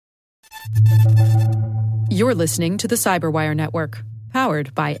You're listening to the Cyberwire Network,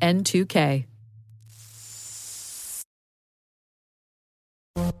 powered by N2K.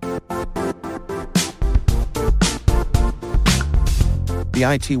 The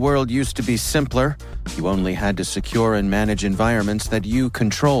IT world used to be simpler. You only had to secure and manage environments that you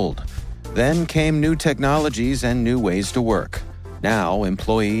controlled. Then came new technologies and new ways to work. Now,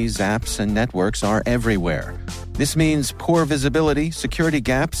 employees, apps, and networks are everywhere. This means poor visibility, security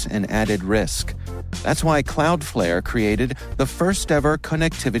gaps, and added risk. That's why Cloudflare created the first-ever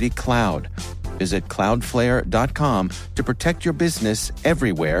connectivity cloud. Visit cloudflare.com to protect your business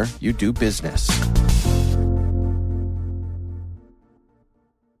everywhere you do business.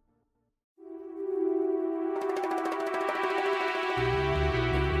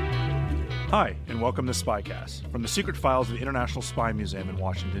 Hi, and welcome to SpyCast, from the secret files of the International Spy Museum in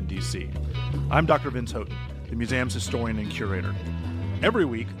Washington, D.C. I'm Dr. Vince Houghton, the museum's historian and curator. Every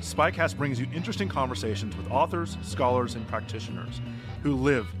week, SpyCast brings you interesting conversations with authors, scholars, and practitioners who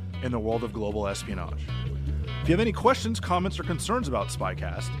live in the world of global espionage. If you have any questions, comments, or concerns about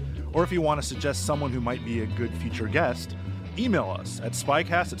SpyCast, or if you want to suggest someone who might be a good future guest, email us at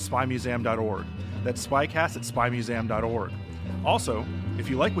spycast@spymuseum.org. That's spycast@spymuseum.org. Also, if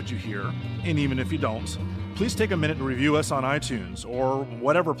you like what you hear, and even if you don't, please take a minute to review us on iTunes or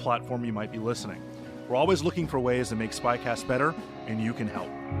whatever platform you might be listening. We're always looking for ways to make SpyCast better, and you can help.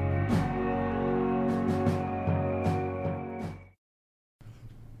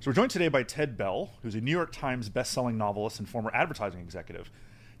 So we're joined today by Ted Bell, who's a New York Times best-selling novelist and former advertising executive.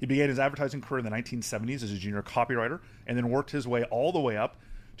 He began his advertising career in the 1970s as a junior copywriter, and then worked his way all the way up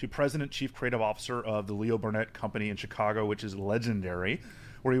to President Chief Creative Officer of the Leo Burnett Company in Chicago, which is legendary,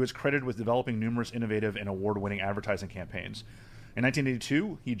 where he was credited with developing numerous innovative and award-winning advertising campaigns. In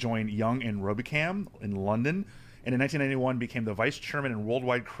 1982, he joined Young and Rubicam in London, and in 1991 became the Vice Chairman and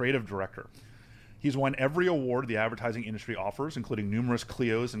Worldwide Creative Director. He's won every award the advertising industry offers, including numerous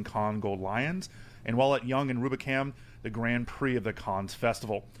Clios and Cannes Gold Lions, and while at Young and Rubicam, the Grand Prix of the Cannes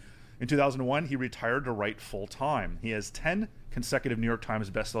Festival. In 2001, he retired to write full-time. He has 10 consecutive New York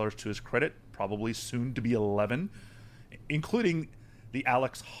Times bestsellers to his credit, probably soon to be 11, including the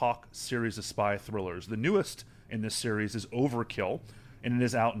Alex Hawke series of spy thrillers. The newest in this series is Overkill, and it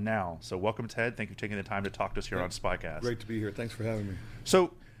is out now. So welcome, Ted. Thank you for taking the time to talk to us here on SpyCast. Great to be here. Thanks for having me.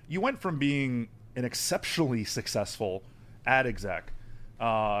 So you went from being an exceptionally successful ad exec,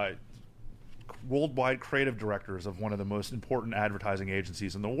 worldwide creative directors of one of the most important advertising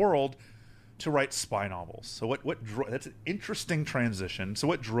agencies in the world, to write spy novels. So that's an interesting transition. So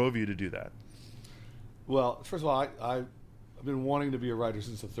what drove you to do that? Well, first of all, I've been wanting to be a writer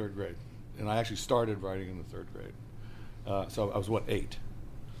since the third grade, and I actually started writing in the third grade. So I was, 8?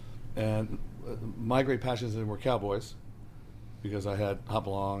 And my great passions were cowboys, because I had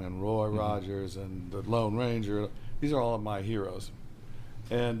Hopalong and Roy Rogers and the Lone Ranger. These are all of my heroes.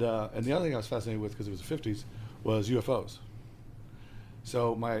 And the other thing I was fascinated with, because it was the 50s, was UFOs.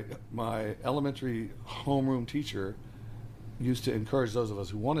 So my elementary homeroom teacher used to encourage those of us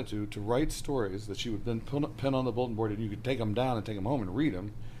who wanted to write stories that she would then pin on the bulletin board, and you could take them down and take them home and read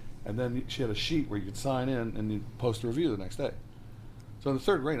them. And then she had a sheet where you could sign in and you'd post a review the next day. So in the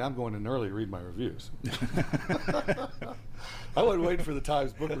third grade, I'm going in early to read my reviews. I wasn't waiting for the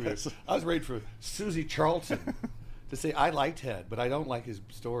Times book reviews. I was waiting for Susie Charlton to say, I like Ted, but I don't like his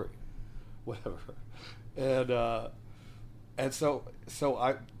story. Whatever. And so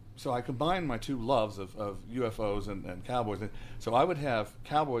I combined my two loves of UFOs and cowboys. So I would have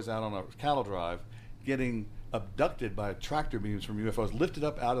cowboys out on a cattle drive getting abducted by tractor beams from UFOs, lifted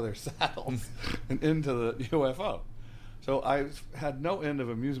up out of their saddles and into the UFO. So I had no end of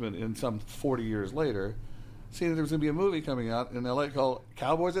amusement in some 40 years later, seeing that there was going to be a movie coming out in L.A. called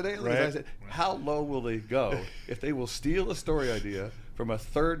Cowboys and Aliens. Right. I said, how low will they go if they will steal a story idea from a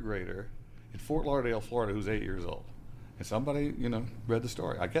third grader in Fort Lauderdale, Florida, who's 8 years old? And somebody, read the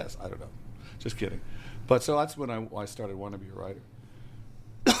story. I guess. I don't know. Just kidding. But so that's when I started wanting to be a writer.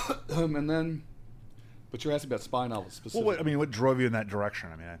 But you're asking about spy novels specifically. Well, what drove you in that direction?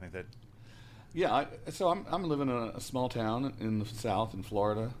 I think that... Yeah, so I'm living in a small town in the South, in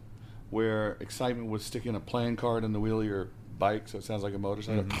Florida, where excitement was sticking a playing card in the wheel of your bike, so it sounds like a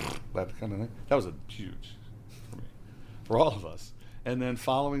motorcycle, that kind of thing. That was huge for me, for all of us. And then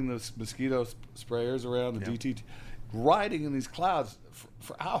following the mosquito sprayers around, the DTT, riding in these clouds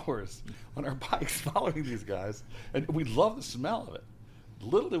for hours on our bikes, following these guys, and we love the smell of it.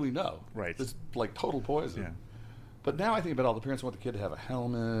 Little do we know, right? It's like total poison. Yeah. But now I think about all the parents who want the kid to have a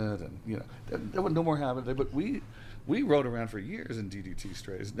helmet, and there was no more habit. But we rode around for years in DDT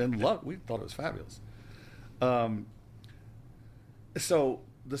strays and loved. We thought it was fabulous. So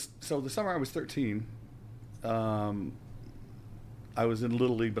so the summer I was 13, I was in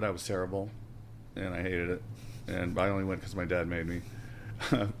Little League, but I was terrible, and I hated it. And I only went because my dad made me.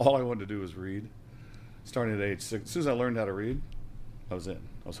 All I wanted to do was read. Starting at age 6, as soon as I learned how to read, I was in.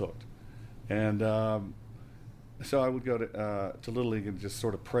 I was hooked. And so I would go to Little League and just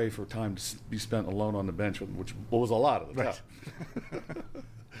sort of pray for time to be spent alone on the bench, which was a lot of the time.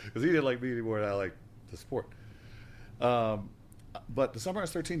 Because he didn't like me anymore, and I liked the sport. But the summer I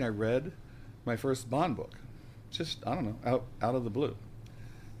was 13, I read my first Bond book. Just, I don't know, out of the blue.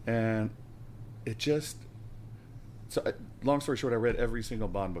 And it just... So, long story short, I read every single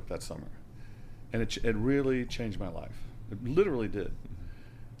Bond book that summer. And it really changed my life. It literally did.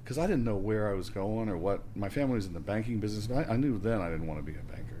 Because I didn't know where I was going or what. My family was in the banking business, but I knew then I didn't want to be a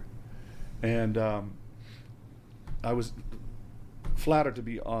banker. And I was flattered to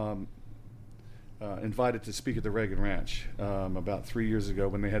be invited to speak at the Reagan Ranch about 3 years ago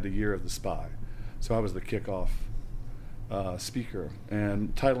when they had the Year of the Spy. So I was the kickoff speaker. And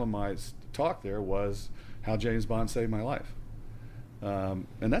the title of my talk there was How James Bond Saved My Life. And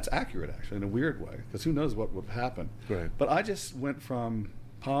that's accurate, actually, in a weird way, because who knows what would happen. Right. But I just went from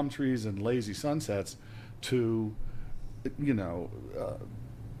palm trees and lazy sunsets to,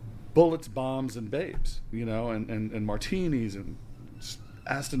 bullets, bombs, and babes, and martinis and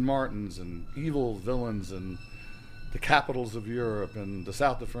Aston Martins and evil villains and the capitals of Europe and the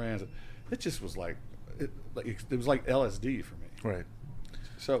south of France. It just was like it was like LSD for me. Right.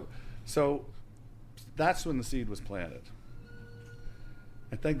 So that's when the seed was planted.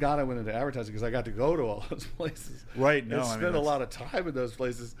 And thank God I went into advertising because I got to go to all those places. Right. And spend a lot of time in those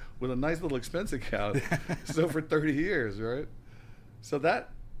places with a nice little expense account. So for 30 years, right? So that,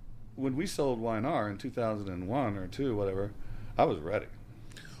 when we sold Y&R in 2001 or 2, whatever, I was ready.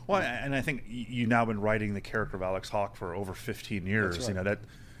 Well, and I think you've now been writing the character of Alex Hawke for over 15 years. That's right.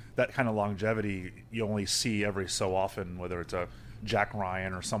 That kind of longevity you only see every so often, whether it's a Jack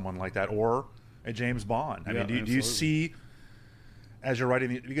Ryan or someone like that, or a James Bond. I mean, do you see, as you're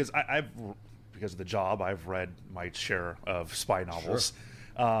writing, because because of the job, I've read my share of spy novels.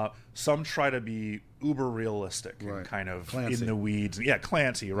 Sure. Some try to be uber realistic and kind of Clancy. In the weeds. Yeah,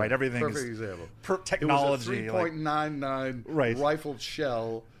 Clancy, right? Everything perfect example. Technology. It was a 3.99 rifled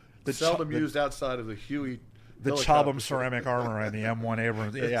shell, seldom used outside of the Huey. The Chobham ceramic armor and the M1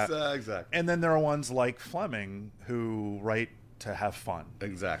 Abrams. Yeah, exactly. And then there are ones like Fleming who write to have fun.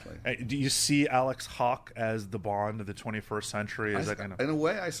 Exactly. Do you see Alex Hawke as the Bond of the 21st century? Is that kind of... In a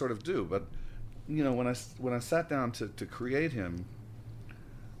way, I sort of do. But when I sat down to create him,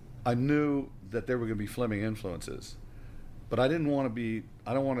 I knew that there were going to be Fleming influences, but I didn't want to be.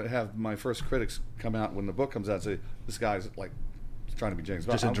 I don't want to have my first critics come out when the book comes out and say this guy's like trying to be James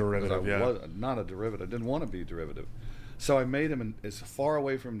Bond. Just a derivative. I was not a derivative. I didn't want to be derivative, so I made him as far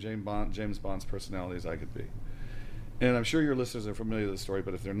away from James Bond's personality as I could be. And I'm sure your listeners are familiar with the story,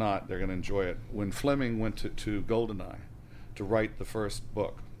 but if they're not, they're going to enjoy it. When Fleming went to GoldenEye to write the first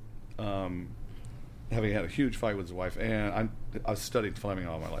book, having had a huge fight with his wife Anne, I studied Fleming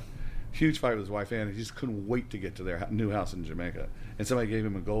all my life. Huge fight with his wife Anne, and he just couldn't wait to get to their new house in Jamaica. And somebody gave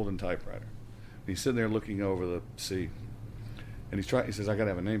him a golden typewriter. And he's sitting there looking over the sea, and he says, "I got to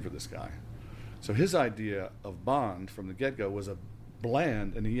have a name for this guy." So his idea of Bond from the get-go was a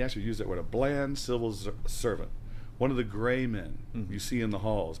bland, and he actually used that word, a bland civil servant. One of the gray men you see in the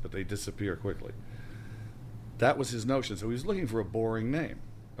halls, but they disappear quickly. That was his notion. So he was looking for a boring name,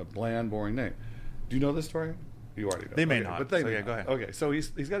 a bland, boring name. Do you know this story? You already know. They may not. But they may yeah, not. Go ahead. Okay, so he's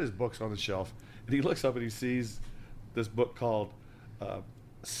got his books on the shelf, and he looks up and he sees this book called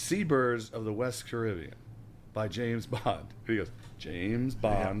Seabirds of the West Caribbean by James Bond. He goes, James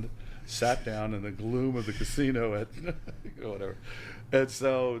Bond sat down in the gloom of the casino at whatever. And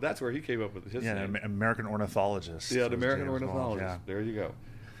so that's where he came up with his name. An American ornithologist. Yeah, an American James ornithologist. Bond, There you go.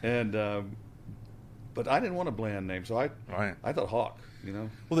 And but I didn't want a bland name, so I thought Hawke.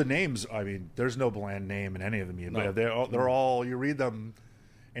 Well, the names. I mean, there's no bland name in any of them. No. They're all. You read them,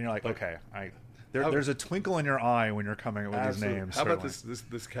 and you're like, okay, there's a twinkle in your eye when you're coming up with these names. How about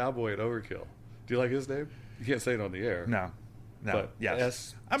this cowboy at Overkill? Do you like his name? You can't say it on the air. No. But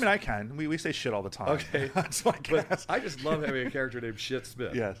yes. I mean, I can. We say shit all the time. Okay. So I just love having a character named Shit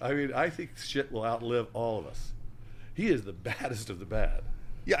Smith. Yes. I mean, I think Shit will outlive all of us. He is the baddest of the bad.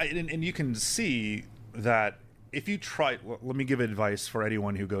 Yeah, and you can see that if you try. Well, let me give advice for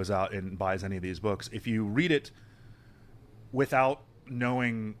anyone who goes out and buys any of these books. If you read it without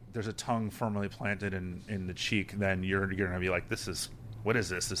knowing there's a tongue firmly planted in the cheek, then you're going to be like, what is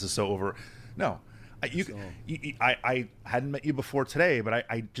this? This is so over. No. I hadn't met you before today, but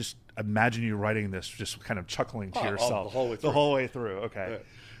I just imagine you writing this, just kind of chuckling to yourself the whole way through. Okay,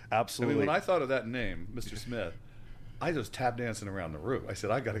 Absolutely. I mean, when I thought of that name, Mr. Smith, I was tap dancing around the room. I said,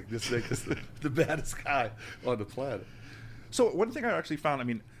 I got to just make this the baddest guy on the planet. So one thing I actually found, I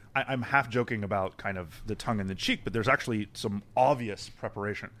mean, I'm half joking about kind of the tongue in the cheek, but there's actually some obvious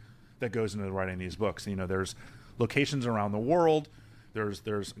preparation that goes into writing these books. You know, there's locations around the world. There's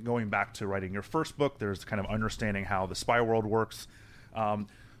going back to writing your first book. There's kind of understanding how the spy world works.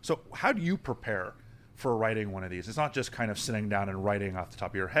 So how do you prepare for writing one of these? It's not just kind of sitting down and writing off the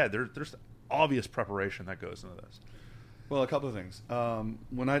top of your head. There's obvious preparation that goes into this. Well, a couple of things.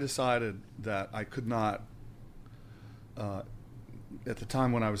 When I decided that I could not, at the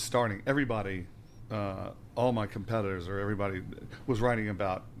time when I was starting, everybody, all my competitors or everybody was writing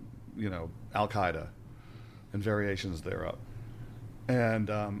about, Al Qaeda and variations thereof, and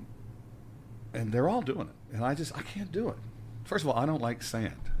they're all doing it, and I can't do it. First of all, I don't like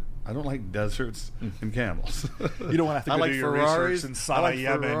sand. I don't like deserts and camels. You don't want to have to go do your research in Sana,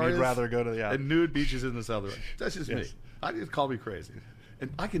 Yemen. You'd rather go to and nude beaches in the southern. That's just Yes. me. Just call me crazy.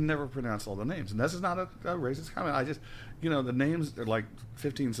 And I can never pronounce all the names. And this is not a racist comment. I just, the names are like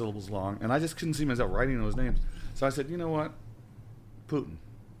 15 syllables long, and I just couldn't see myself writing those names. So I said, you know what? Putin.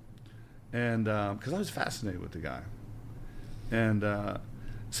 And because I was fascinated with the guy. And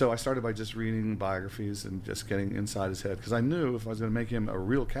so I started by just reading biographies and just getting inside his head, because I knew if I was going to make him a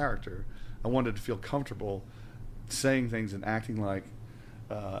real character, I wanted to feel comfortable saying things and acting like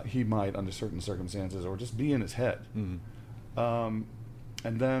he might under certain circumstances, or just be in his head. Mm-hmm.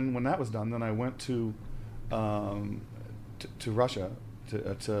 And then when that was done, then I went to Russia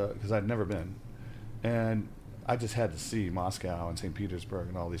because I'd never been, and I just had to see Moscow and St. Petersburg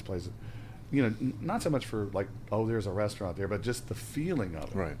and all these places. Not so much for like, oh, there's a restaurant there, but just the feeling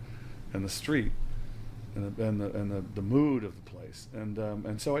of it, Right. And the street, and the mood of the place,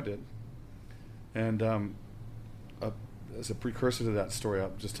 and so I did. And as a precursor to that story,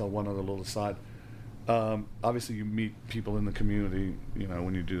 I'll just tell one other little aside. Obviously, you meet people in the community,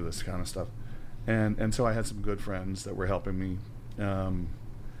 when you do this kind of stuff, and so I had some good friends that were helping me,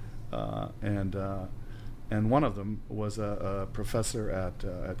 and one of them was a professor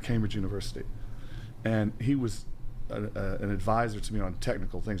at Cambridge University, and he was an advisor to me on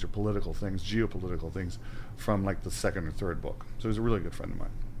technical things or political things, geopolitical things, from like the second or third book. So he was a really good friend of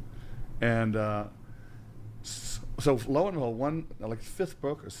mine, and so lo and behold, fifth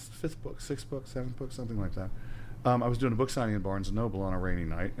book, sixth book, seventh book, something like that. I was doing a book signing in Barnes & Noble on a rainy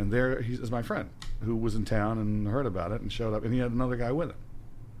night, and there he is, my friend, who was in town and heard about it and showed up, and he had another guy with him.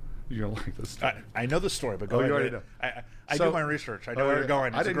 You're going to like this story. I know the story, but go ahead. You already know. I do my research. I know where you're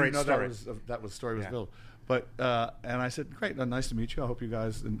going. It's I didn't a great know story. that was the story was built. But and I said, great, nice to meet you. I hope you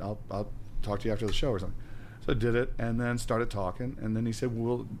guys, and I'll talk to you after the show or something. So I did it, and then started talking, and then he said,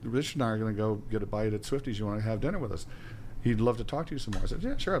 well, Rich and I are going to go get a bite at Swifty's. You want to have dinner with us? He'd love to talk to you some more. I said,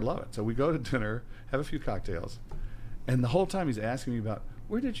 yeah, sure, I'd love it. So we go to dinner, have a few cocktails, and the whole time he's asking me about,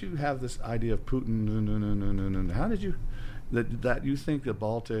 where did you have this idea of Putin? No. How did you, that you think the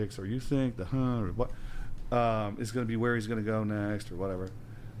Baltics, or you think the or what is going to be where he's going to go next, or whatever.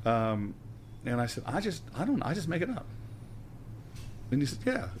 And I said, I just make it up. And he said,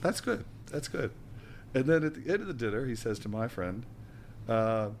 yeah, that's good. And then at the end of the dinner, he says to my friend,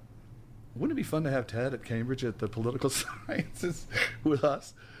 wouldn't it be fun to have Ted at Cambridge at the political sciences with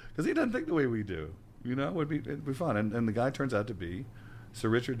us? Because he doesn't think the way we do. It'd be fun. And the guy turns out to be Sir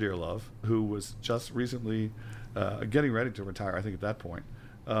Richard Dearlove, who was just recently getting ready to retire, I think, at that point,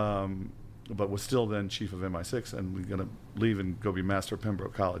 but was still then chief of MI6 and was going to leave and go be master at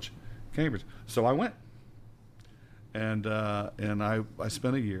Pembroke College, Cambridge. So I went. And I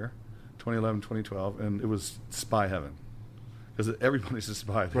spent a year, 2011, 2012, and it was spy heaven. Because everybody's a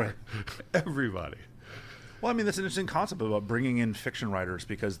spy there. Right. Everybody. Well, I mean, that's an interesting concept about bringing in fiction writers,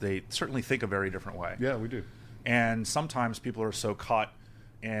 because they certainly think a very different way. Yeah, we do. And sometimes people are so caught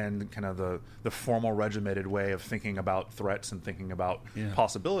in kind of the formal, regimented way of thinking about threats and thinking about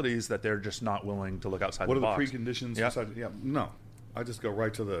possibilities that they're just not willing to look outside the box. What are the preconditions? No. I just go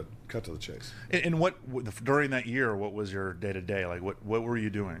right to the chase. And what during that year, what was your day-to-day? Like, what were you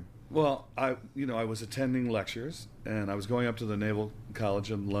doing? Well, I was attending lectures, and I was going up to the Naval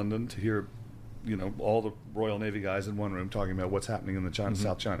College in London to hear, all the Royal Navy guys in one room talking about what's happening in the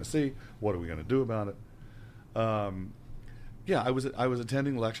South China Sea. What are we going to do about it? I was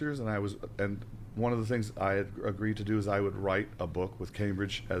attending lectures, and one of the things I had agreed to do is I would write a book with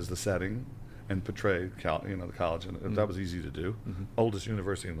Cambridge as the setting and portray the college, and that was easy to do. Oldest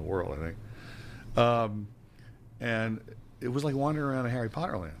university in the world, I think. And it was like wandering around a Harry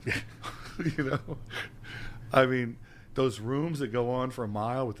Potter land. I mean, those rooms that go on for a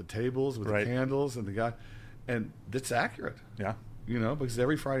mile with the tables with the candles and the guy, and it's accurate. Yeah. because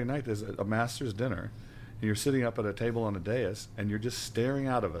every Friday night there's a master's dinner, and you're sitting up at a table on a dais, and you're just staring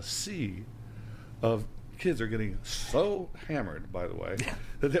out of a sea of kids are getting so hammered, by the way,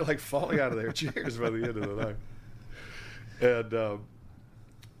 that they're like falling out of their chairs by the end of the night.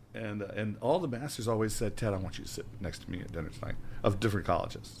 And all the masters always said, Ted, I want you to sit next to me at dinner tonight, of different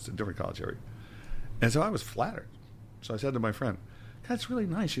colleges. It's a different college area. And so I was flattered. So I said to my friend, that's really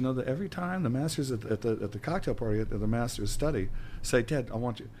nice, that every time the masters at the cocktail party at the master's study say, Ted, I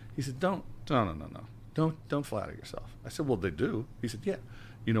want you. He said, no. Don't flatter yourself. I said, well, they do. He said, yeah.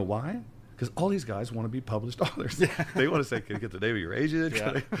 You know why? Because all these guys want to be published authors. They want to say, can you get the name of your agent?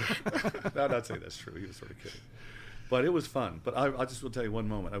 Yeah. No, I'm not saying that's true. He was sort of kidding. But it was fun. But I just will tell you one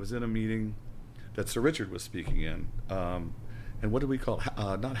moment. I was in a meeting that Sir Richard was speaking in. And what do we call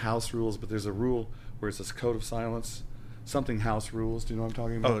it? Not house rules, but there's a rule where it's a code of silence. Something house rules. Do you know what I'm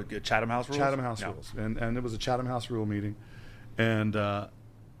talking about? Oh, Chatham House rules? Chatham House rules. And it was a Chatham House rule meeting. And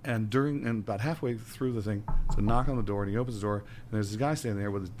about halfway through the thing, it's a knock on the door, and he opens the door, and there's this guy standing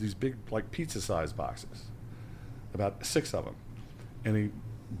there with these big, like, pizza-sized boxes, about 6 of them. And he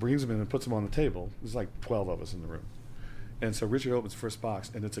brings them in and puts them on the table. There's like 12 of us in the room. And so Richard opens the first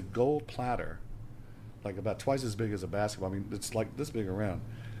box, and it's a gold platter, like about twice as big as a basketball. I mean, it's like this big around.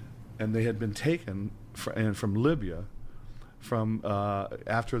 And they had been taken from Libya, from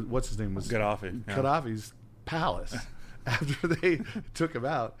after, what's his name? Gaddafi. Yeah. Gaddafi's palace. After they took him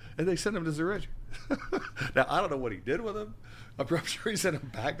out, and they sent him to Sir Richard. Now, I don't know what he did with him. I'm sure he sent him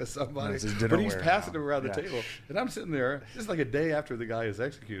back to somebody. But he's passing him around the table. And I'm sitting there, just like a day after the guy is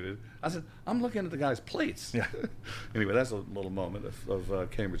executed. I said, I'm looking at the guy's plates. Yeah. Anyway, that's a little moment of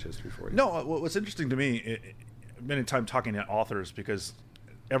Cambridge history for you. No, what's interesting to me, many times talking to authors, because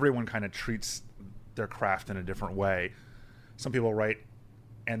everyone kind of treats their craft in a different way. Some people write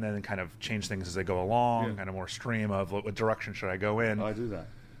and then kind of change things as they go along, kind of more stream of what direction should I go in. I do that.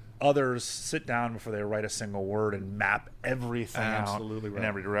 Others sit down before they write a single word and map everything out in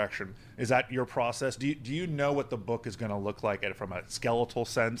every direction. Is that your process? Do you know what the book is going to look like from a skeletal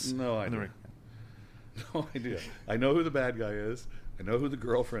sense? No idea. No idea. I know who the bad guy is. I know who the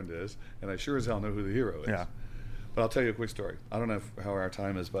girlfriend is. And I sure as hell know who the hero is. Yeah. But I'll tell you a quick story. I don't know how our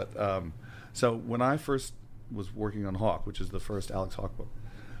time is, but so when I first was working on Hawk, which is the first Alex Hawke book,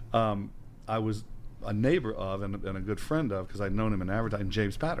 I was a neighbor of and a good friend of, because I'd known him in advertising,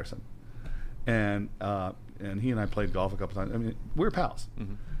 James Patterson, and he and I played golf a couple times. I mean, we were pals,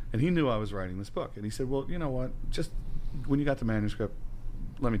 and he knew I was writing this book, and he said, "Well, you know what? Just when you got the manuscript,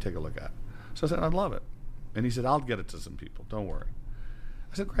 let me take a look at it." So I said, "I'd love it," and he said, "I'll get it to some people. Don't worry."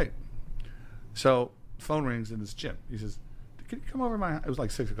 I said, "Great." So phone rings and it's Jim. He says, "Can you come over to my house?" It was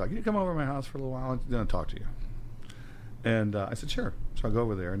like 6 o'clock. "Can you come over to my house for a little while? I'm going to talk to you." And I said, "Sure." So I go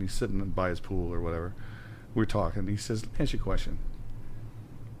over there, and he's sitting by his pool or whatever. We're talking. He says, "Let me ask you a question.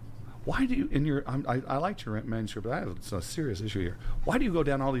 Why do you, I liked your manuscript, but I have a serious issue here. Why do you go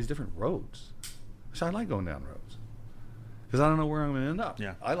down all these different roads?" I said, "I like going down roads, because I don't know where I'm going to end up.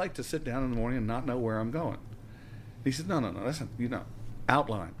 Yeah. I like to sit down in the morning and not know where I'm going." He said, No, listen,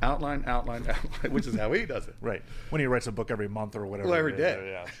 outline, which is how he does it. Right. When he writes a book every month or whatever. Well, every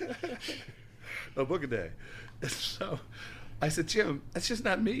day. Yeah. A book a day. So I said, "Jim, that's just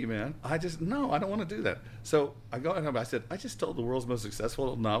not me, man. I don't want to do that." So I go at him. I said, "I just told the world's most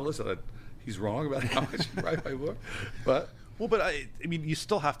successful novelist that he's wrong about how I should write my book." But I mean, you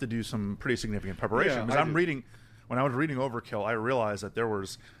still have to do some pretty significant preparation. Yeah, because when I was reading Overkill, I realized that there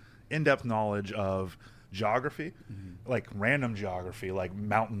was in-depth knowledge of geography, like random geography, like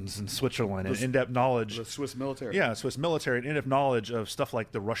mountains in Switzerland, and in-depth knowledge. The Swiss military. Yeah, Swiss military, and in-depth knowledge of stuff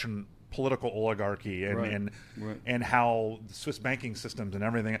like the Russian political oligarchy and how the Swiss banking systems and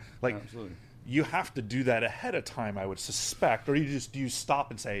everything. Like, absolutely. You have to do that ahead of time, I would suspect, or do you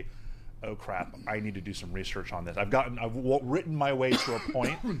stop and say, "Oh crap, I need to do some research on this. I've written my way to a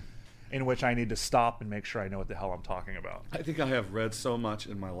point in which I need to stop and make sure I know what the hell I'm talking about." I think I have read so much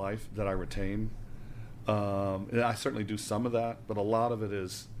in my life that I retain. And I certainly do some of that, but a lot of it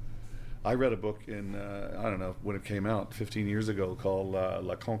is. I read a book in, I don't know when it came out, 15 years ago, called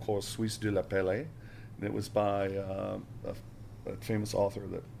La Concours Suisse de la Paix. And it was by a famous author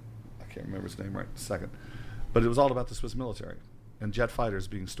that I can't remember his name right second. But it was all about the Swiss military and jet fighters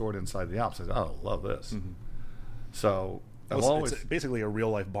being stored inside the Alps. I said, "Oh, I love this." So it's basically a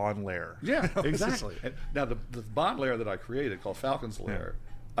real-life Bond lair. Yeah, exactly. Now, the Bond lair that I created, called Falcon's Lair,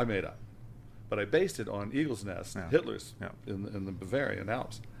 I made up. But I based it on Eagle's Nest, Hitler's, in the Bavarian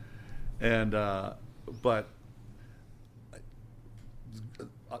Alps. And but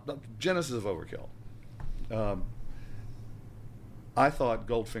Genesis of Overkill. I thought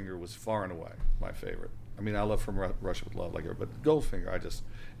Goldfinger was far and away my favorite. I mean, I love From Russia with Love, like her, but Goldfinger, and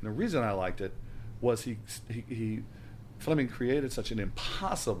the reason I liked it was Fleming created such an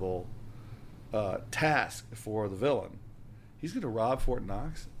impossible task for the villain. He's going to rob Fort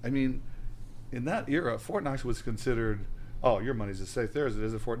Knox. I mean, in that era, Fort Knox was considered, oh, your money's as safe there as it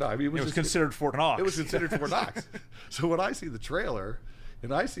is at Fort Knox. I mean, it was considered Fort Knox. It was considered Fort Knox. So when I see the trailer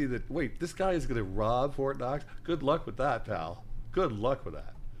and I see that, wait, this guy is going to rob Fort Knox, good luck with that, pal. Good luck with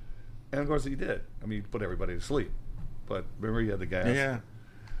that. And of course he did. I mean, he put everybody to sleep. But remember, he had the gas. Yeah.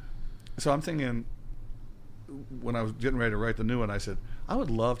 So I'm thinking, when I was getting ready to write the new one, I said, I would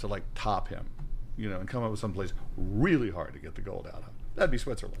love to like top him, and come up with someplace really hard to get the gold out of. That'd be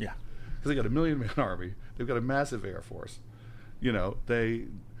Switzerland. Yeah. Because they got a 1 million man army. They've got a massive air force. They've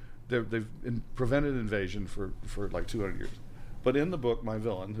prevented invasion for like 200 years. But in the book, my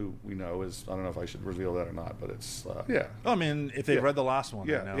villain, who we know is, I don't know if I should reveal that or not, but it's yeah. I mean, if they've read the last one,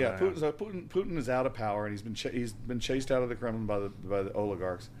 yeah, they know yeah. that. So Putin is out of power, and he's been chased out of the Kremlin by the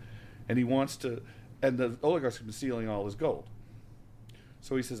oligarchs, and he wants to, and the oligarchs have been stealing all his gold.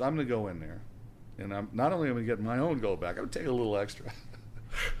 So he says, I'm going to go in there, and I'm not only going to get my own gold back, I'm going to take a little extra.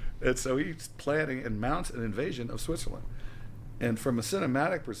 And so he's planning and mounts an invasion of Switzerland. And from a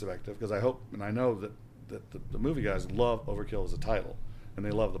cinematic perspective, because I hope and I know that the movie guys love Overkill as a title, and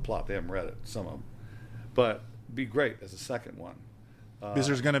they love the plot. They haven't read it, some of them, but be great as a second one. Because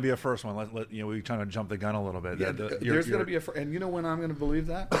there's going to be a first one. We're trying to jump the gun a little bit. Yeah, there's going to be and you know when I'm going to believe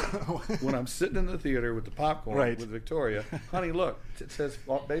that? When I'm sitting in the theater with the popcorn with Victoria. Honey, look, it says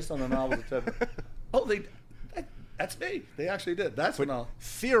based on the novels of Ted. Oh, that's me. They actually did. That's when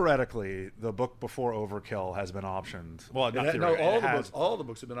theoretically, the book before Overkill has been optioned. Well, all the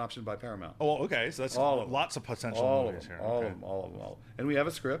books have been optioned by Paramount. Oh, okay. So that's lots of potential movies here. All of them. And we have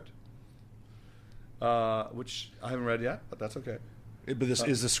a script, which I haven't read yet, but that's okay. But this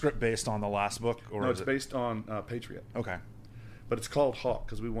is the script based on the last book, or no? It's based on Patriot. Okay. But it's called Hawk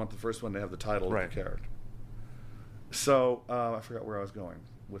because we want the first one to have the title of the character. So I forgot where I was going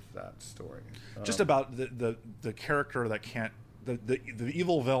with that story. Just about the character that can't the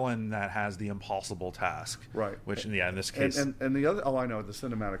evil villain that has the impossible task, right? Which in this case, and the other I know the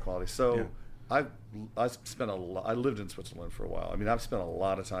cinematic quality. So I spent I lived in Switzerland for a while. I mean, I've spent a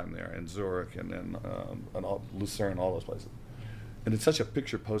lot of time there in Zurich and Lucerne, all those places. And it's such a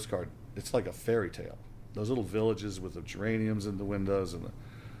picture postcard. It's like a fairy tale. Those little villages with the geraniums in the windows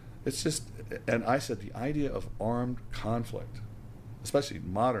it's just. And I said the idea of armed conflict, especially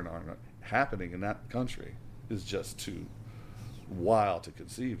modern armed, happening in that country is just too wild to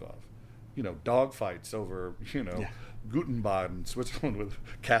conceive of. Dogfights over, Gutenbaden, Switzerland, with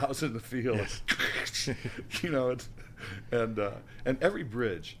cows in the field. And every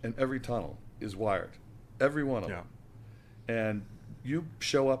bridge and every tunnel is wired. Every one of them. And you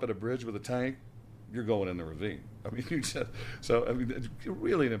show up at a bridge with a tank, you're going in the ravine. I mean, it's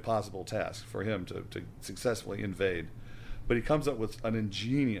really an impossible task for him to successfully invade. But he comes up with an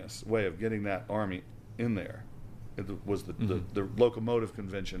ingenious way of getting that army in there. It was the locomotive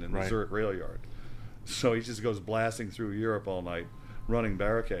convention in the Zurich rail yard. So he just goes blasting through Europe all night, running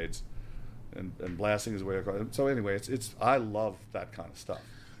barricades and blasting his way across. So anyway, I love that kind of stuff.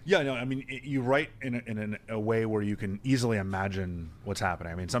 Yeah, no, I mean, you write in a way where you can easily imagine what's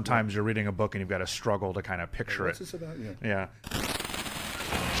happening. I mean, sometimes you're reading a book and you've got to struggle to kind of picture what's this about? Yeah.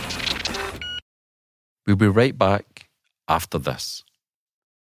 We'll be right back after this.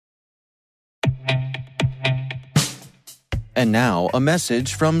 And now, a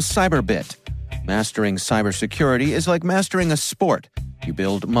message from Cyberbit. Mastering cybersecurity is like mastering a sport. You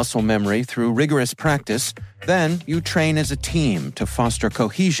build muscle memory through rigorous practice, then you train as a team to foster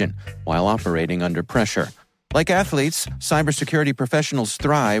cohesion while operating under pressure. Like athletes, cybersecurity professionals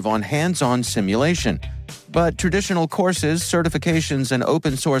thrive on hands-on simulation. But traditional courses, certifications, and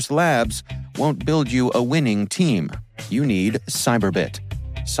open-source labs won't build you a winning team. You need Cyberbit.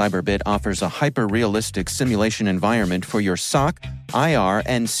 Cyberbit offers a hyper-realistic simulation environment for your SOC, IR,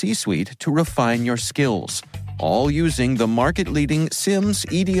 and C-suite to refine your skills, all using the market-leading SIMs,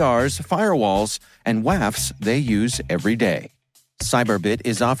 EDRs, firewalls, and WAFs they use every day. Cyberbit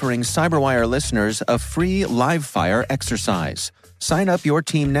is offering CyberWire listeners a free live-fire exercise. Sign up your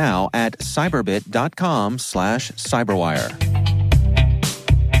team now at cyberbit.com/cyberwire.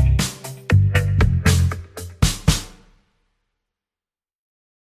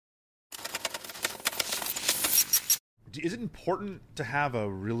 Is it important to have a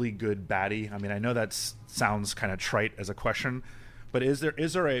really good baddie? I mean, I know that sounds kind of trite as a question, but is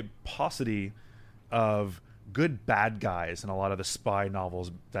there a paucity of good bad guys in a lot of the spy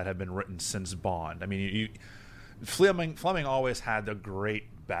novels that have been written since Bond? I mean, Fleming always had the great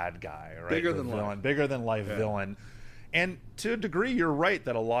bad guy, right? Bigger The than villain, life. bigger than life Yeah. villain. And to a degree, you're right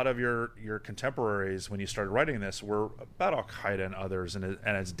that a lot of your contemporaries, when you started writing this, were about Al Qaeda and others, and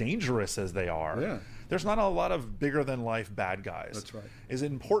as dangerous as they are, Yeah. there's not a lot of bigger than life bad guys. That's right. Is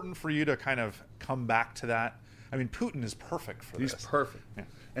it important for you to kind of come back to that? I mean, Putin is perfect for He's this. perfect. Yeah.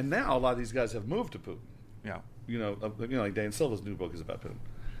 And now a lot of these guys have moved to Putin. Yeah. Like Dan Silva's new book is about Putin,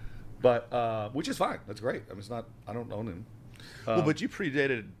 but which is fine. That's great. I mean, it's not. I don't own him. Well, but you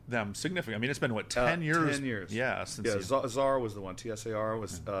predated them significantly. I mean, it's been what 10 years? 10 years. Yeah, since Tsar was the one. TSAR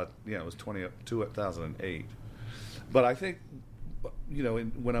was it was 2008. But I think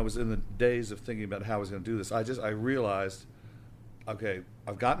when I was in the days of thinking about how I was going to do this, I realized, okay,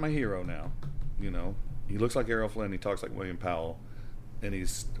 I've got my hero now. He looks like Errol Flynn. He talks like William Powell, and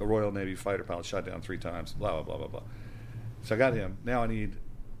he's a Royal Navy fighter pilot, shot down 3 times. Blah blah blah blah blah. So I got him. Now I need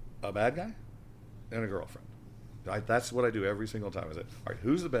a bad guy and a girlfriend. That's what I do every single time. I say, all right,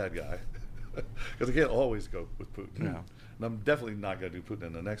 who's the bad guy? Because I can't always go with Putin. Yeah. And I'm definitely not going to do Putin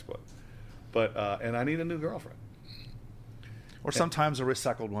in the next book. But and I need a new girlfriend. or sometimes a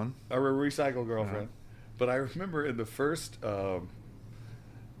recycled one. A recycled girlfriend. But I remember in the first one,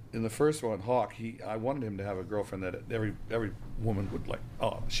 Hawk, I wanted him to have a girlfriend that every woman would like.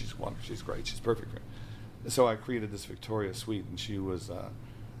 Oh, she's wonderful. She's great. She's perfect for him. So I created this Victoria Suite, and she was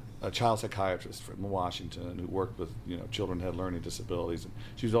a child psychiatrist from Washington who worked with children who had learning disabilities. And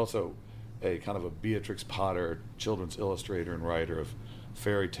she was also a kind of a Beatrix Potter children's illustrator and writer of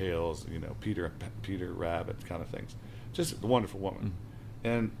fairy tales, Peter Rabbit kind of things. Just a wonderful woman,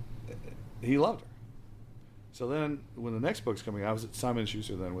 and he loved her. So then, when the next book's coming, I was at Simon &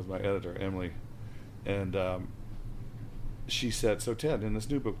 Schuster then with my editor Emily, and she said, "So Ted, in this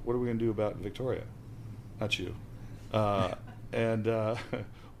new book, what are we going to do about Victoria? Not you. And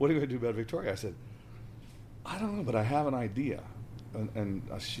what are we going to do about Victoria?" I said, "I don't know, but I have an idea." And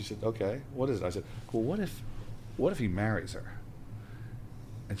she said, "Okay, what is it?" I said, "Well, what if he marries her?"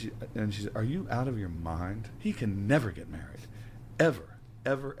 And she said, "Are you out of your mind? He can never get married, ever.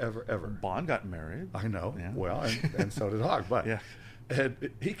 Bond got married. I know. Yeah. Well, and so did Hogg. But Yeah.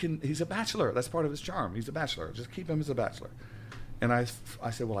 and he's a bachelor. That's part of his charm. He's a bachelor. Just keep him as a bachelor. And I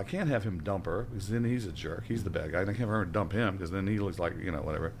said, well, I can't have him dump her because then he's a jerk. He's the bad guy. And I can't have her dump him because then he looks like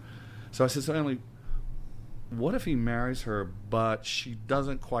whatever. So I said, so Emily, what if he marries her but she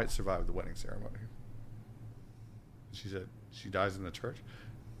doesn't quite survive the wedding ceremony? She said, she dies in the church?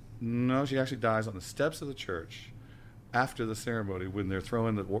 No, she actually dies on the steps of the church after the ceremony when they're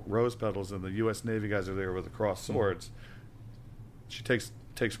throwing the rose petals and the U.S. Navy guys are there with the crossed swords. She takes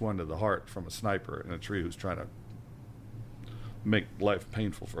one to the heart from a sniper in a tree who's trying to make life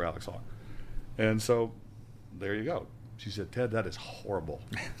painful for Alex Hawk. And so there you go. She said, Ted, that is horrible.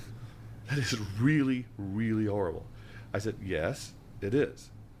 That is really, really horrible. I said, yes, it is.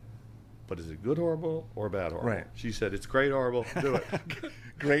 But is it good horrible or bad horrible? Right. She said, it's great horrible. Do it.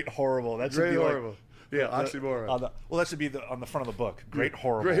 Great horrible. That should Great be like horrible. Yeah, oxymoron. that should be on the front of the book. Great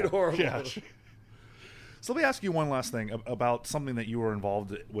horrible. Great horrible. Yeah. So let me ask you one last thing about something that you were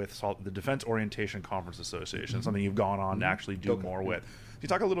involved with, the Defense Orientation Conference Association, something you've gone on to actually do DOCA. more with. Can you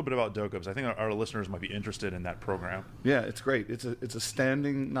talk a little bit about DOCA? Because I think our listeners might be interested in that program. Yeah, it's great. It's a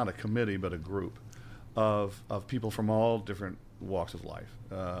standing, not a committee, but a group of people from all different walks of life.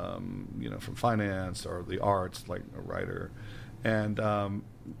 From finance or the arts, like a writer, and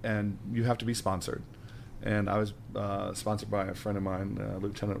you have to be sponsored. And I was sponsored by a friend of mine,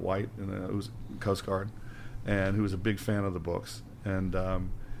 Lieutenant White, who was Coast Guard, and who was a big fan of the books, and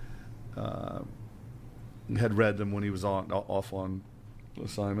had read them when he was off on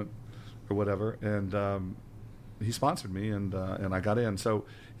assignment or whatever, and he sponsored me, and I got in. So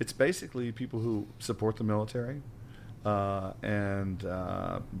it's basically people who support the military and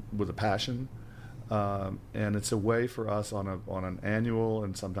with a passion, and it's a way for us on an annual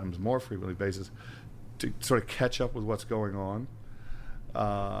and sometimes more frequently basis to sort of catch up with what's going on.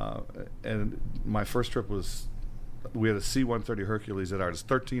 And my first trip was, we had a C-130 Hercules at ours,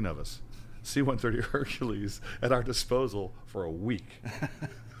 13 of us. C-130 Hercules at our disposal for a week.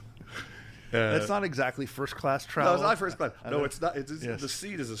 That's not exactly first class travel. No, it's not first class. No, it's not. Yes. The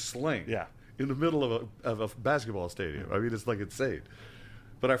seat is a sling. Yeah. In the middle of a basketball stadium. I mean, it's like insane.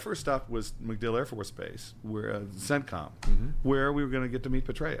 But our first stop was MacDill Air Force Base, where CENTCOM, where we were going to get to meet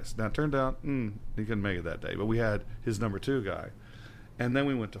Petraeus. Now, it turned out he couldn't make it that day, but we had his number 2 guy. And then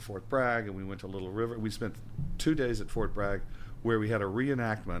we went to Fort Bragg, and we went to Little River. We spent 2 days at Fort Bragg, where we had a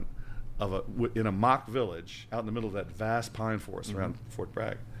reenactment in a mock village out in the middle of that vast pine forest around Fort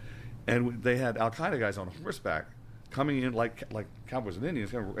Bragg. And they had Al-Qaeda guys on horseback coming in like cowboys and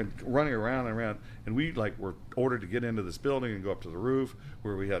Indians, and running around and around. And we were ordered to get into this building and go up to the roof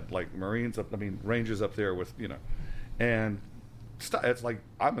where we had Marines Rangers up there with and it's like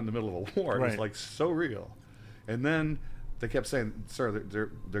I'm in the middle of a war. Right. It's so real. And then they kept saying, "Sir,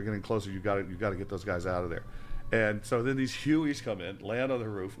 they're getting closer. You got to get those guys out of there." And so then these Hueys come in, land on the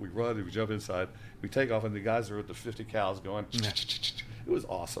roof. We run, we jump inside, we take off, and the guys are with the 50 cals going. It was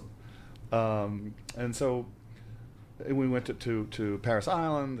awesome. And so we went to Paris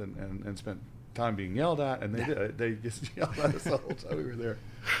Island and spent time being yelled at, and they just yelled at us the whole time we were there.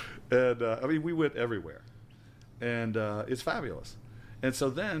 And we went everywhere, and it's fabulous. And so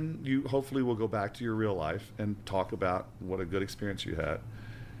then you hopefully will go back to your real life and talk about what a good experience you had.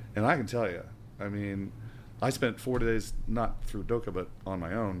 And I can tell you, I spent 4 days, not through DOCA, but on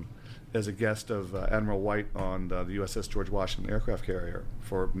my own, as a guest of Admiral White on the USS George Washington aircraft carrier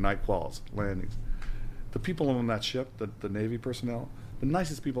for night quals, landings. The people on that ship, the Navy personnel, the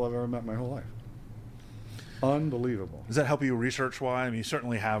nicest people I've ever met in my whole life. Unbelievable. Does that help you research-wise? You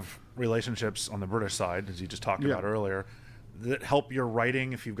certainly have relationships on the British side, as you just talked about earlier. Does it help your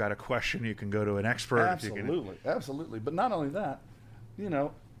writing? If you've got a question, you can go to an expert. Absolutely, absolutely. But not only that,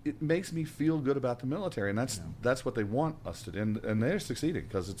 it makes me feel good about the military, and that's what they want us to do. And they're succeeding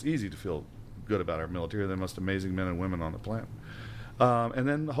because it's easy to feel good about our military. They're the most amazing men and women on the planet. And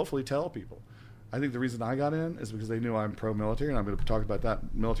then hopefully tell people. I think the reason I got in is because they knew I'm pro-military, and I'm going to talk about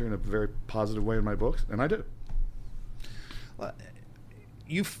that military in a very positive way in my books, and I do. Well,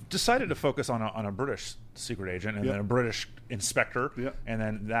 you've decided to focus on a British secret agent and then a British inspector, and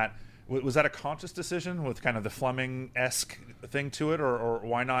then that. Was that a conscious decision with kind of the Fleming-esque thing to it, or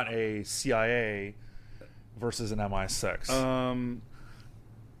why not a CIA versus an MI6?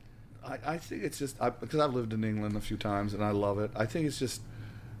 I think it's just because I've lived in England a few times and I love it. I think it's just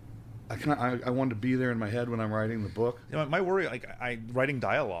I wanted to be there in my head when I'm writing the book. My worry, writing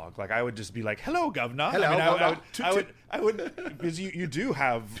dialogue, I would just be like, "Hello, governor." Hello, I would because you do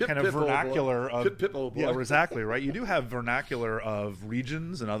have kind of vernacular of exactly right. You do have vernacular of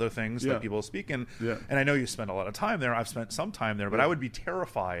regions and other things that people speak in, and I know you spend a lot of time there. I've spent some time there, but I would be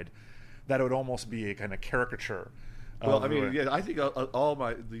terrified that it would almost be a kind of caricature. Well, I think all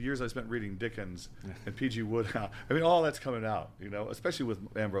the years I spent reading Dickens and P.G. Wodehouse, all that's coming out, especially with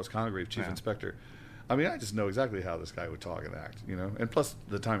Ambrose Congreve, Chief Inspector. I just know exactly how this guy would talk and act, and plus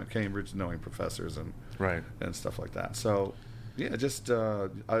the time at Cambridge, knowing professors and stuff like that. So,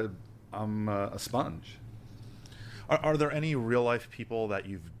 I'm a sponge. Are there any real life people that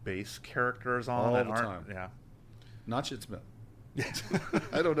you've based characters on all that the aren't? time? Yeah, Notchet Smith.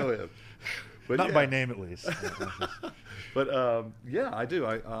 I don't know him. But not by name, at least. But I do.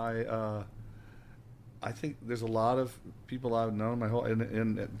 I think there's a lot of people I've known my whole,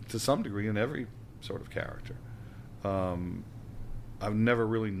 in to some degree, in every sort of character. I've never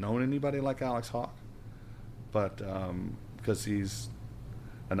really known anybody like Alex Hawke, but because he's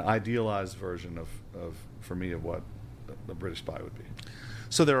an idealized version of for me of what a British spy would be.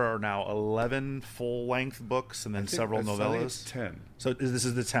 So there are now 11 full-length books and then several novellas? I think it's 10. So this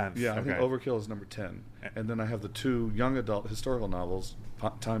is the 10th? Yeah, I think Overkill is number 10. And then I have the 2 young adult historical novels,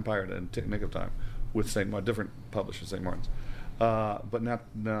 Time Pirate and Nick of Time, with different publishers, St. Martin's. But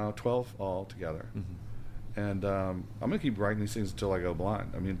now 12 all together. Mm-hmm. And I'm going to keep writing these things until I go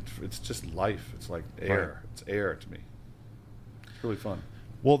blind. It's just life. It's like air. It's air to me. It's really fun.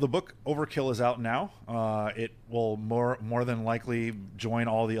 Well, the book Overkill is out now. It will more than likely join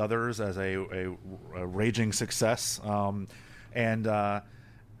all the others as a raging success. And I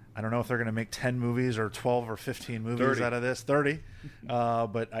don't know if they're going to make 10 movies or 12 or 15 movies 30. out of this. 30.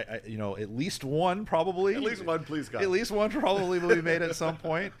 But I at least one probably. At least one, please, God. At least one probably will be made at some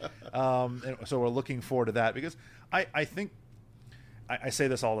point. And so we're looking forward to that because I think I say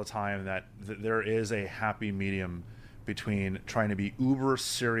this all the time that there is a happy medium between trying to be uber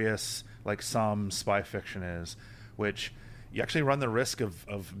serious like some spy fiction is, which you actually run the risk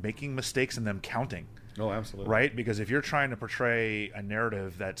of making mistakes and them counting. Oh, absolutely. Right? Because if you're trying to portray a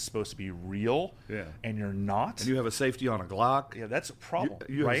narrative that's supposed to be real and you're not. And you have a safety on a Glock. Yeah, that's a problem.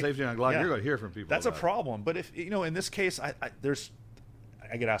 You have a safety on a Glock, you're going to hear from people. That's a problem. But if, in this case, I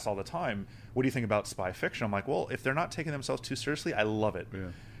get asked all the time, what do you think about spy fiction? I'm like, well, if they're not taking themselves too seriously, I love it. Yeah.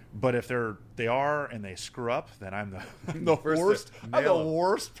 But if they are and they screw up, then I'm the worst. I'm the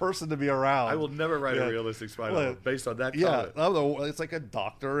worst person to be around. I will never write a realistic spy novel based on that comment. Yeah, it's like a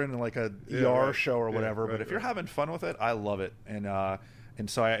doctor in like a ER show or whatever. But if you're having fun with it, I love it. And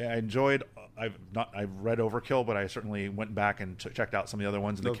so I enjoyed. I've read Overkill, but I certainly went back and checked out some of the other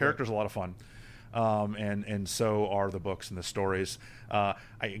ones. And the character's a lot of fun. and so are the books and the stories. I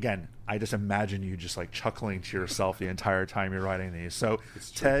just imagine you just like chuckling to yourself the entire time you're writing these. So,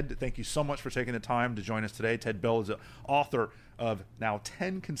 Ted, thank you so much for taking the time to join us today. Ted Bell is the author of now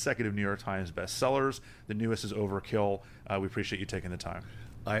 10 consecutive New York Times bestsellers. The newest is Overkill. We appreciate you taking the time.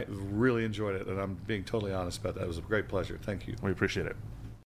 I really enjoyed it, and I'm being totally honest about that. It was a great pleasure. Thank you. We appreciate it.